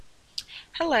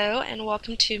Hello, and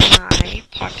welcome to my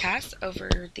podcast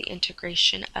over the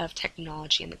integration of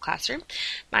technology in the classroom.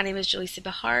 My name is Julissa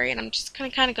Bahari, and I'm just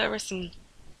going to kind of go over some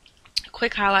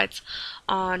quick highlights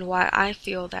on why I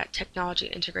feel that technology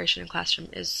integration in classroom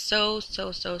is so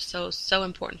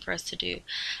important for us to do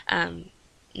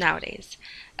nowadays.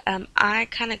 I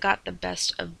kind of got the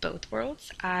best of both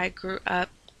worlds. I grew up,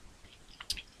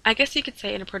 I guess you could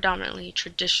say, in a predominantly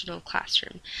traditional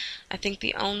classroom. I think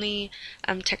the only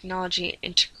technology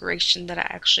integration that I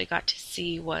actually got to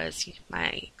see was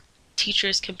my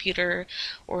teacher's computer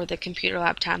or the computer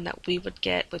lab time that we would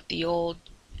get with the old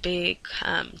big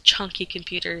chunky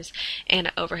computers and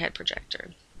an overhead projector.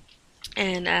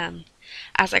 And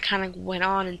as I kind of went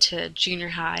on into junior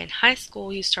high and high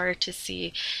school, you started to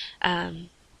see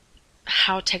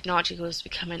how technology was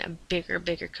becoming a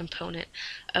bigger component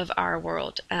of our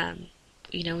world.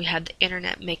 We had the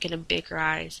internet making a big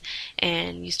rise,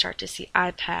 and you start to see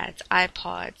iPads,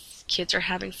 iPods, kids are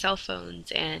having cell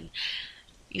phones, and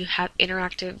you have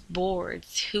interactive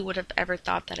boards. Who would have ever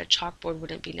thought that a chalkboard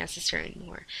wouldn't be necessary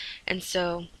anymore? And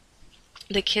so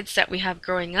the kids that we have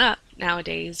growing up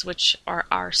nowadays, which are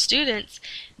our students,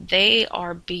 they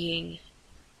are being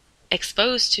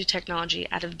exposed to technology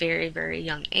at a very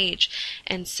young age.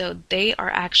 And so they are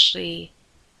actually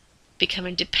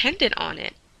becoming dependent on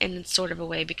it in sort of a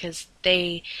way because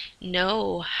they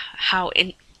know how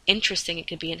interesting it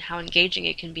could be and how engaging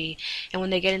it can be. And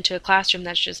when they get into a classroom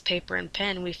that's just paper and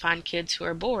pen, we find kids who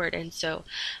are bored. And so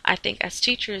I think as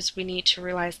teachers, we need to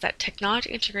realize that technology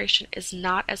integration is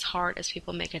not as hard as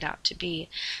people make it out to be.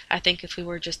 I think if we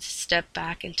were just to step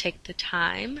back and take the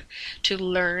time to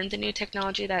learn the new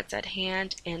technology that's at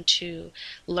hand and to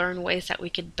learn ways that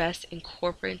we could best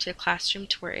incorporate into the classroom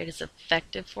to where it is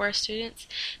effective for our students,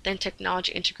 then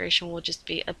technology integration will just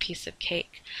be a piece of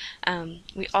cake.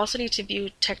 We also need to view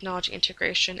technology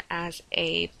integration as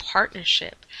a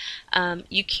partnership.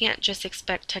 You can't just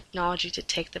expect technology to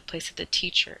take the place of the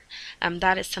teacher.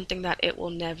 That is something that it will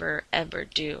never ever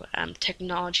do.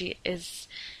 Technology is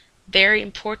very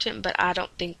important, but I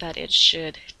don't think that it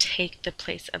should take the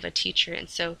place of a teacher. And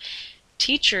so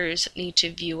teachers need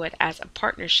to view it as a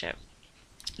partnership.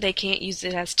 They can't use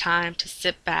it as time to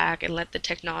sit back and let the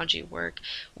technology work.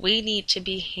 We need to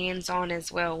be hands-on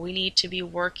as well. We need to be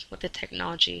working with the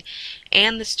technology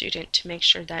and the student to make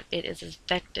sure that it is as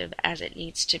effective as it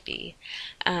needs to be.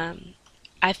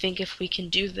 I think if we can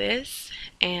do this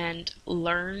and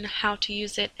learn how to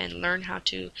use it and learn how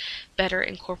to better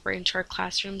incorporate into our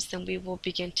classrooms, then we will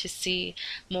begin to see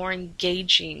more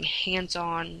engaging,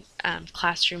 hands-on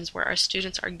classrooms where our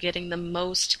students are getting the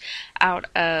most out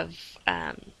of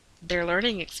their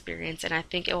learning experience. And I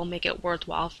think it will make it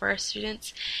worthwhile for our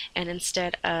students. And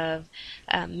instead of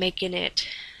making it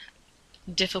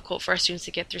difficult for our students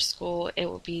to get through school, it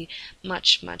will be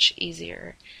much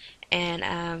easier.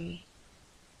 And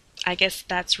I guess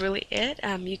that's really it.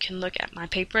 You can look at my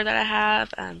paper that I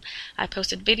have. I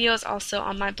posted videos also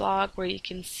on my blog where you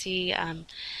can see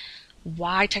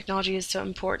why technology is so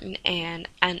important and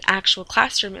an actual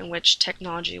classroom in which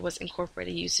technology was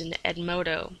incorporated using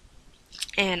Edmodo.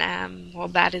 And well,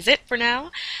 that is it for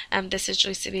now. This is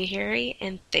Joyce Bahari,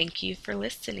 and thank you for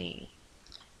listening.